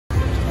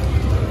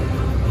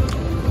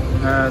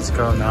Let's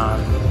go 9.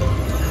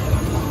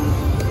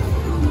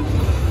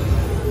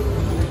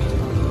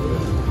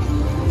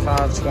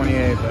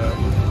 $5.28 though.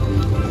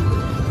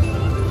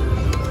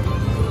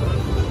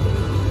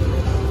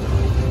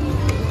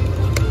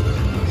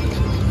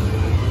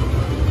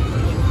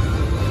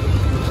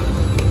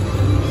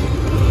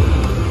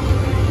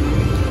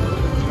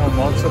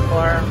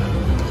 Multiplier.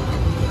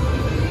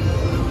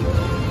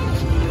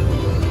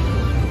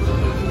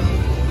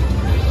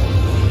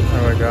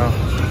 There we go.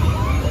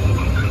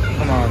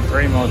 Come on,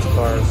 3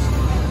 multipliers.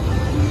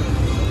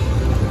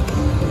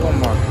 One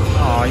more.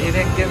 Oh, you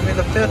didn't give me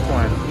the 5th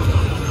one.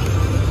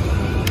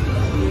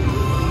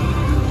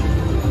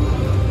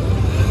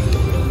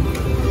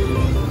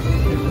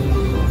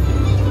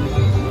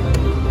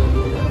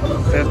 The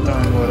 5th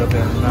one would have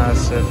been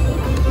massive.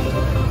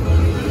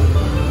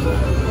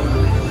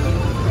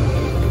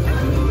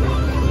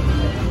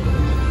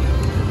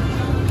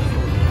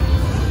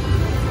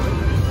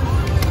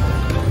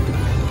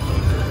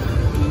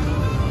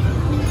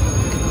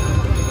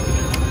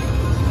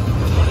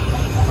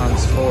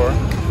 Times 4.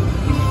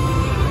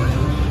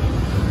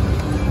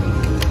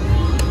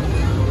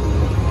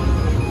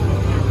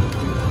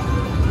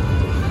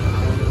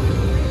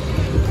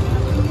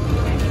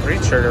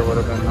 Trigger would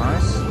have been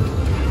nice.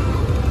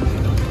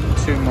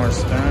 2 more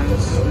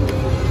spins.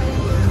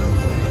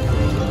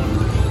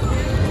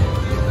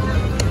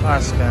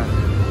 Last spin.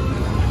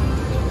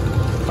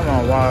 Come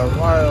on, wild.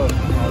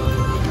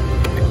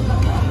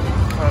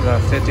 What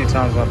about 50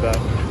 times my bet?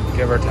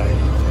 Give or take.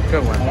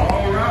 Good win.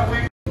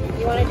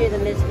 You want to do the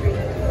mystery?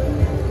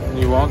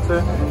 You want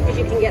to? Because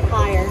you can get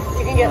higher.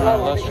 You can get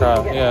lower. Let's try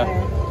it. Yeah.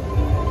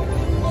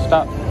 Higher.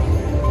 Stop. 9,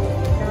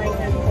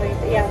 10,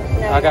 20. Yeah.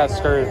 No, I got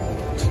screwed.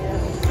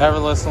 Never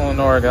listen to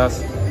Lenora, guys.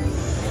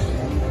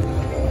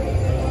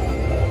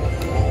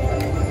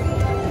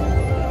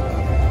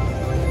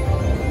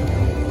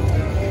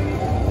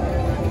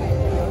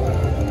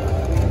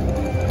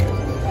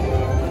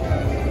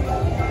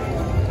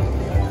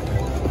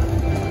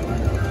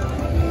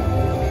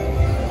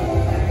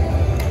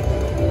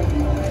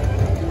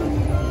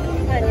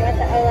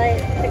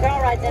 The girl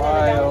rides in on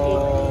the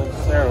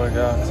donkey. There we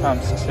go.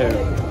 Times 2.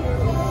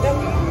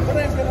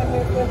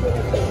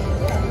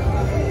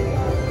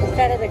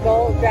 Instead of the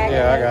gold dragon.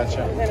 Yeah, I got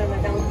you. On the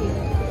donkey.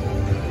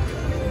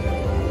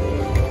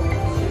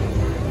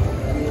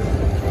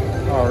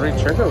 Oh,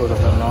 re-trigger would have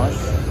been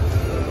nice.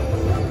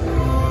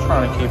 I'm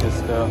trying to keep it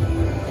still.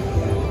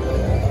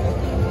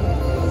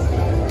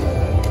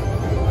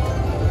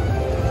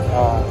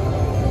 Oh.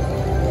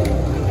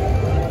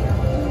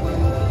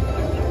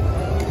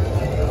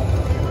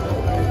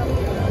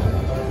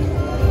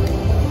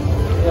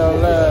 Yo,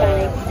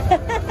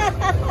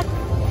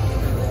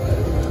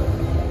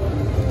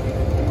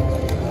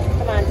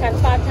 Come on, times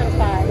 5, times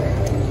 5.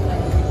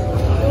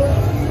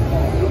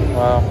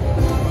 Wow.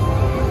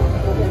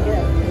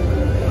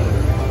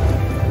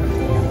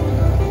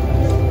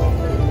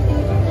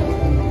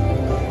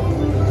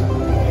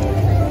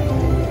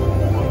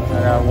 I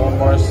got 1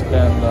 more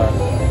spin left.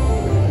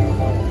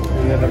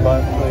 You hit the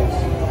button, please.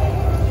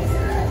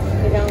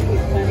 The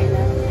donkey's funny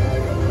though.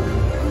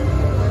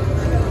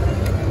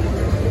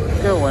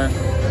 Good win.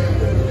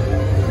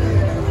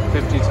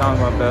 50 times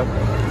my bet.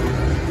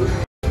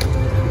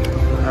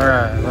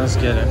 Alright, let's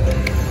get it.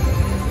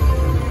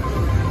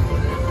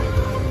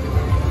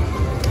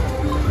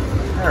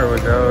 There we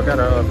go, we got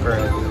our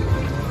upgrade.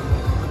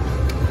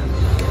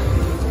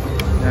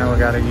 Now we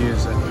gotta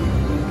use it.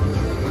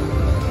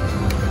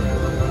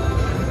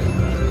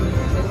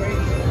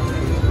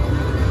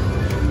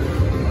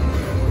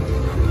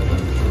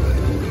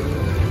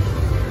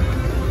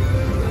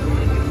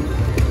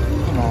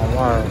 Come on,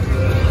 wow.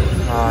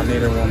 Oh, I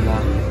needed 1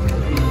 more.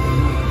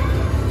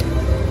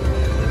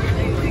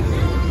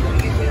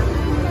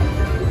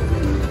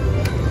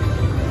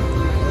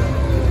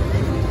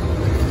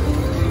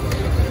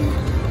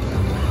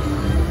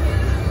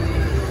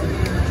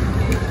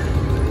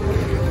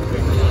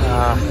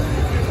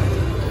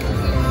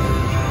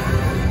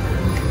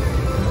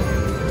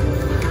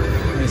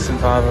 Need some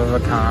 5 of a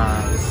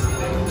kinds.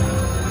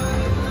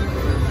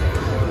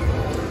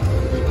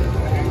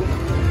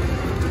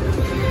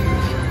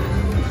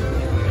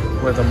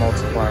 With a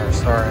multiplier.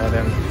 Sorry, I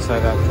didn't say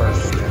that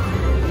first.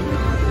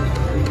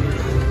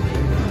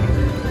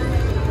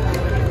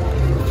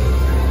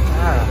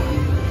 Ah.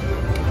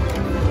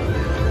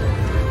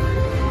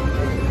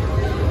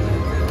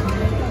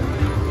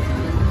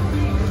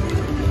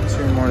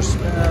 Two more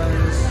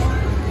spins.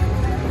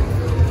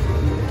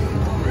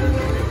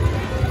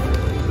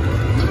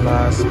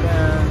 Last spin.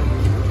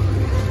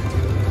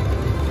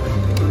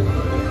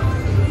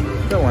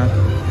 Good one.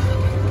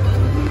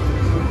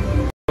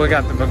 We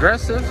got the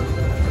progressive.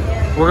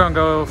 We're gonna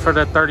go for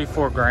the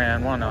 34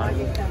 grand. Why not?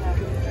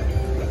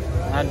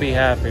 I'd be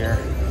happier.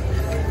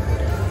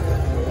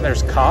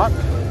 There's cock.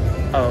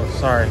 Oh,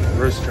 sorry,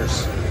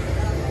 roosters.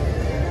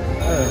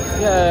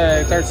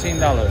 Yay,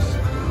 $13.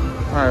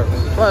 All right.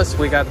 Plus,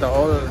 we got the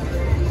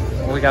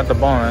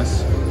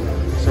bonus,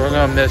 so we're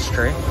gonna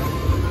mystery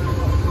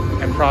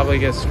and probably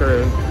get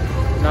screwed.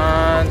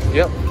 9.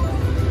 Yep.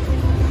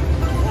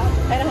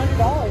 At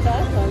 $100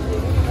 last time, too.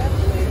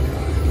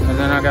 And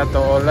then I got the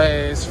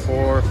Olays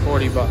for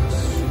 40 bucks.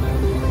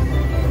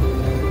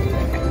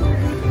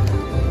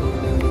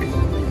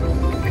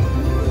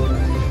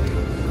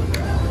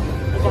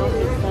 The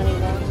donkey's funny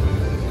though.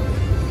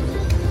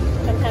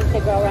 Sometimes they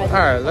go right.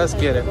 Alright, let's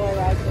get it.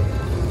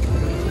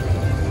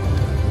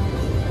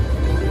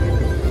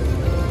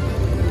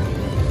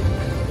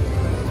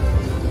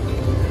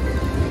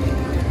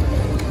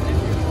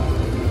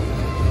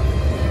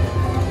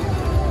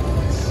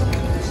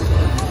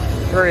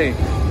 Three.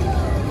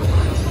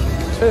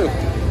 2.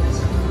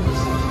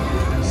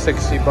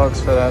 60 bucks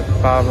for that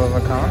 5 of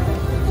a kind.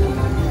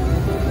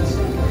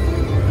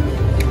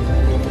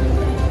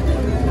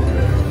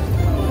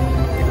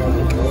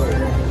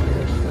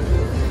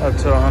 Up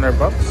to 100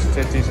 bucks.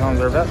 50 times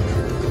our bet.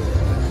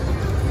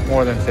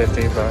 More than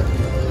 50, but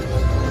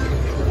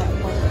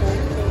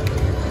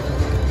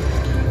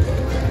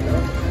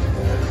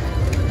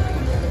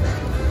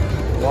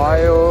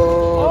wild.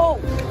 Oh,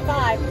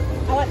 5.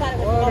 Oh, I thought it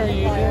was What the are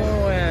you multiplier.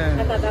 doing?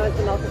 I thought that was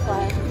the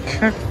multiplier.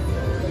 I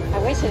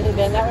wish it had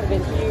been. That would have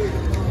been huge.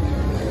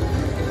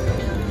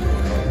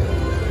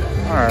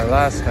 Alright,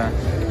 last spin.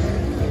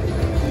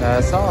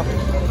 That's all.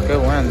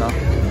 Good win though.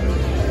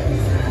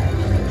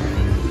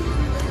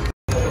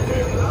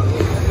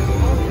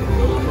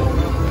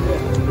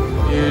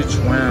 Huge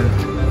win.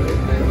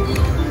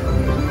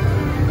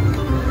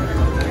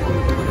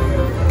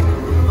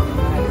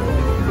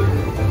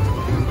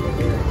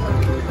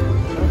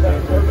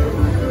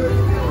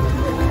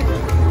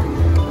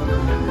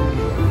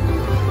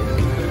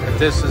 If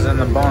this is in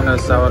the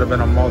bonus, that would have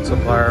been a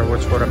multiplier,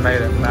 which would have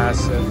made it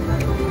massive.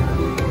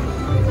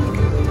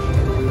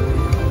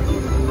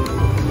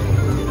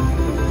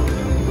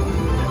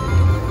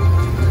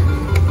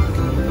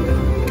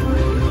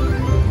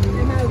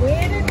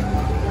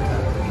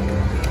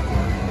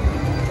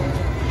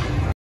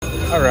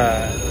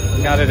 Alright,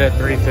 got it at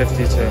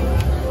 352.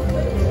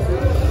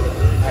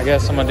 I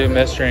guess I'm gonna do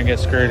mystery and get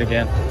screwed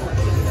again.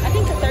 I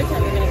think the third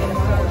time you're going to get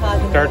a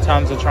positive. Third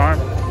time's a charm?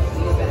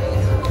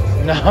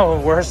 No,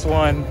 worst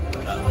one.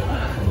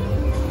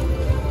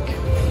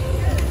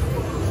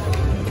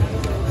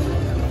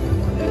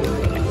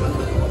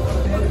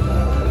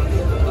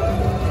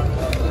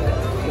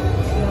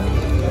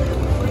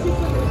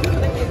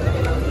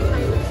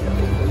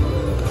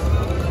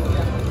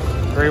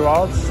 Three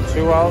wilds,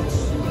 2 wilds.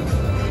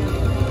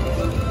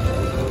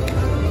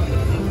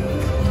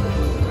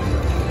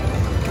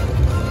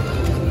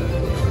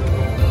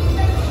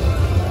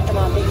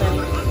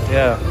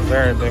 Yeah,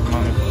 very big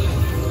money.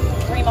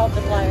 3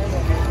 multipliers.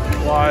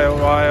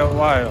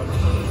 Wild.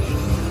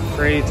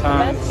 3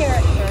 times Best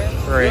character.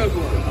 3.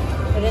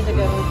 It is a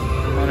good one.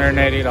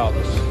 $180.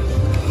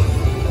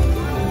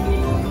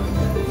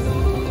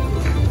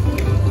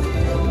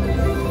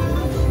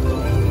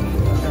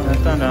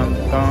 Dun, dun,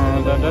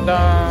 dun, dun, dun, dun,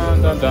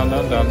 dun, dun,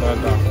 dun, dun,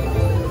 dun.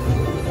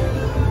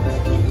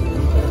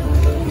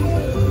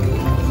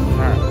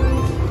 Alright.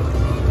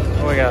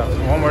 What we got?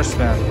 One more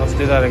spin. Let's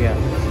do that again.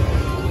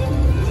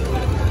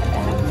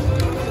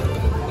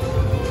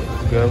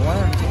 Good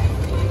one.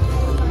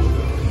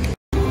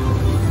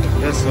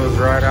 This was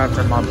right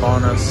after my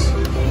bonus.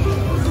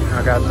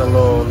 I got the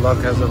little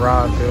luck has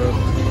arrived, dude.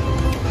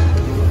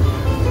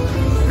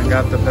 And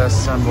got the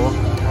best symbol.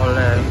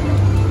 Olé.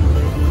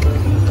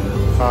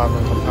 5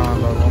 of a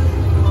pound level.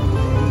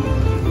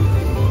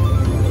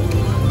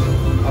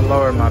 I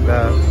lowered my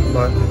bet,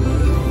 but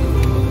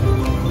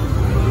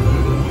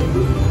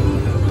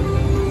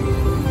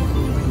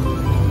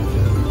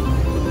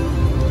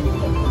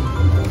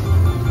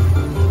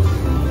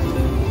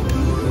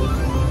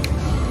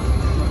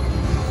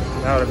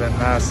that would have been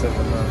massive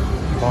in the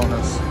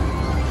bonus.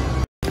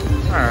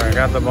 Alright,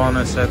 got the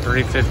bonus at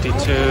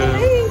 352.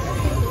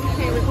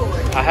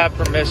 I have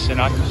permission.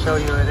 I can show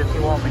you it if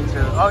you want me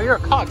to. Oh, you're a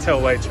cocktail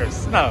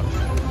waitress. No,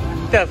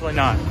 definitely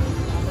not.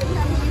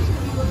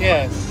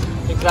 Yes,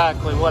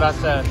 exactly what I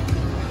said.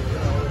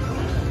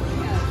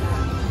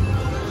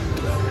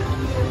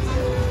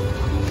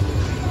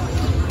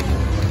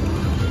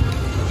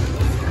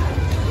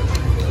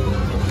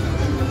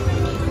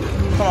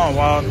 Come on,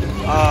 Wild.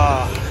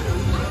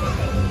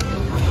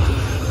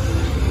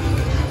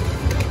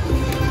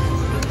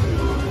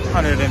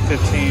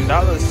 $115.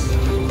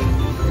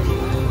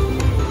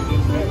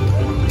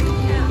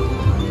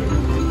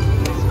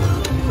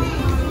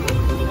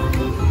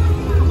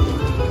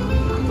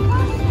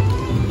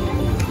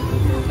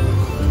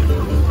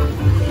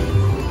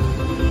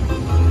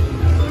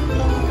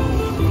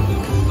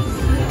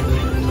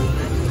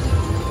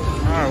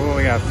 Alright, well,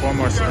 we got 4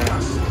 more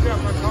spins.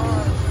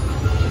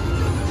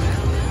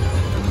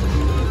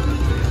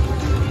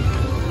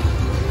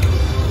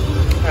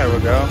 There we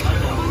go.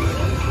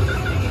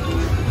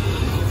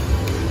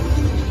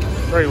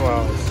 3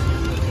 wilds.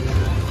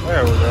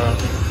 There we go.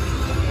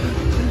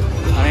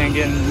 I ain't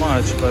getting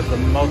much, but the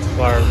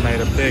multiplier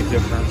made a big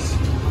difference.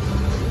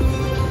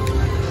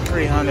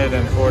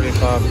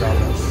 $345.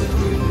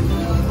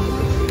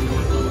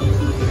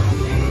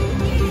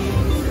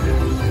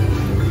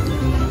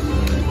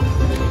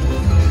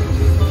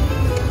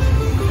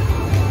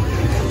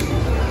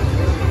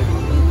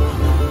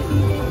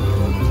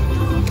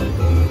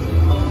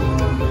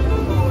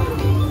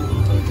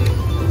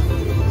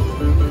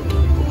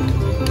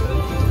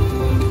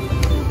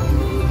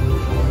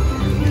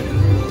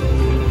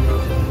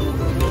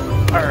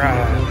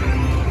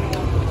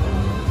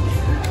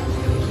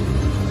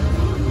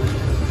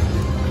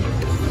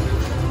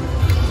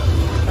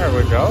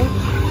 go.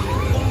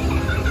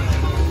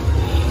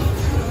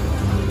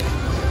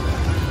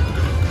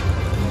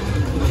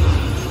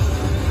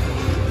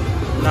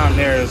 Not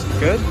near as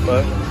good,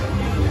 but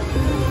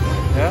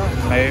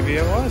yeah, maybe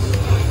it was.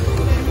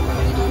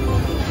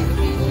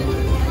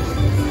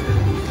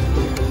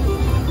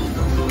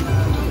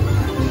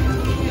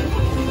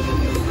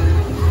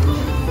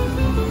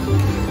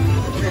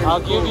 I'll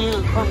give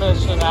you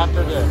permission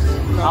after this.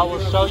 I will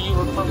show you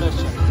with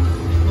permission.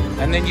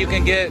 And then you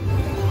can get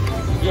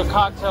your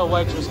cocktail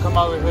waitress come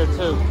over here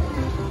too.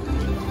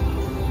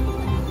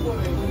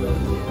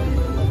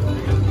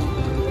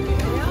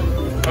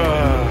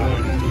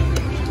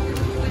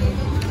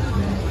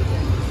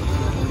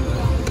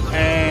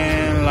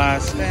 And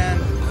last spin.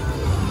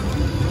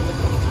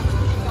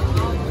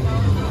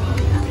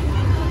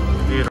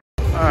 Beautiful.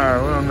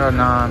 Alright, we're gonna go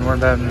 9.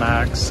 We're at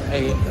max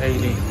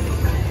 880.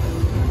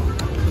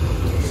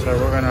 So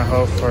we're gonna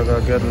hope for the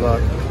good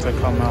luck to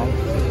come out.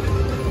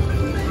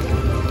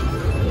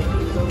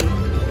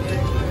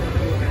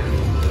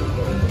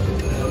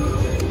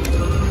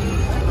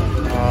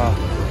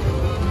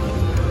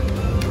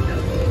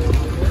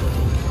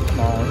 Come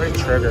on,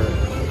 re-trigger.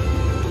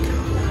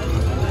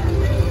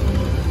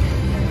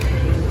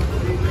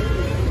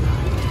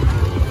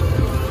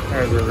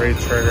 There's a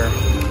re-trigger.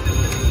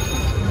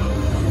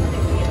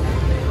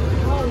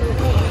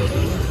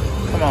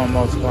 Come on,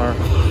 multiplier.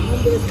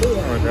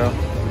 There we go.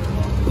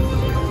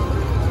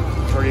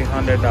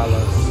 $300.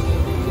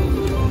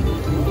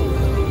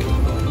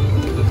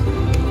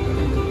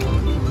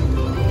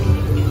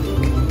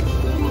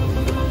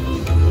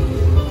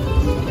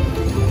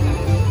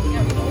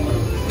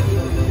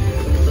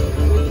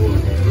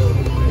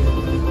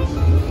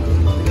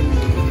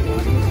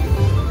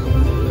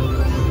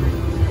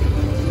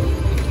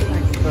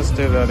 Let's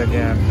do that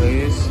again,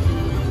 please.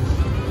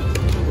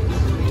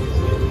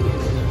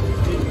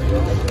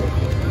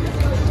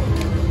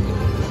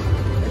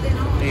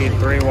 Need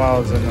 3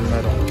 wilds in the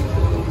middle.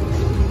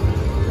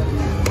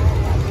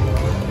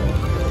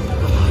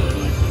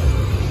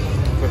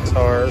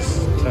 Guitars,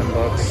 $10.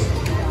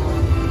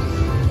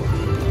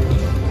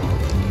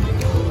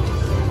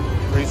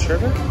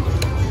 Re-trigger?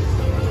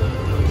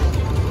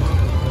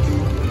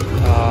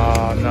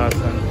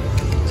 Nothing.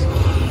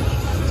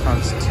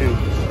 Times 2.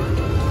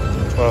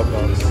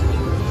 $12.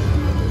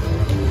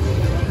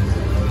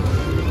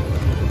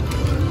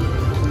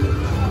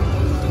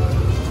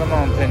 Come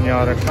on,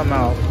 Pinata, come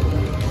out.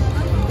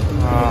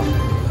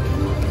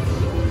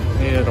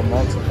 Needed a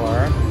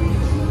multiplier.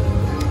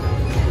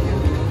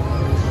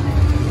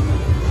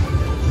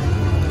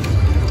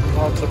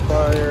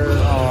 Multiplier,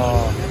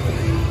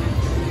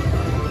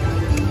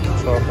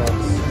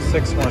 $12.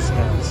 6 more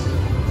spins.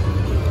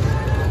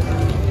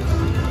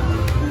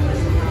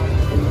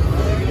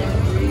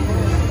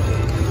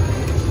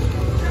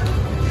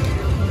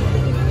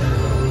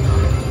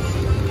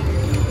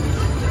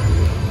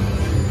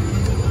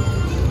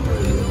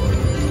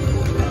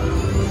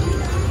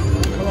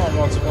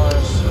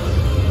 Multipliers.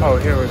 Oh,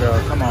 here we go.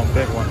 Come on,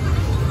 big one.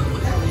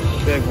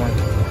 Big one.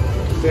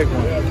 Big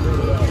one.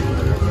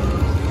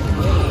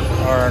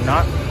 Or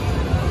not.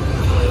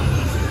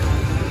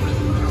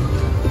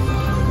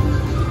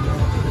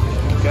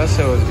 I guess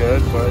it was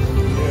good, but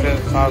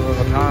 5 of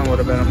a kind would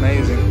have been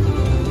amazing.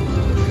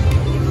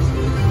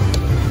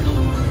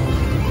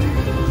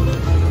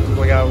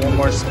 We got 1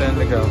 more spin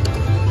to go.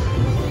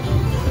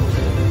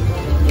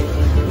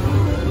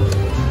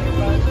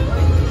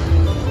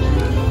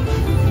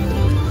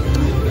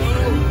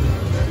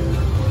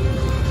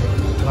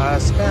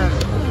 Last spin.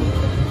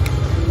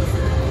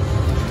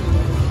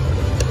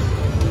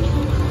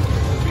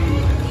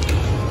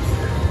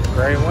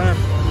 Great win.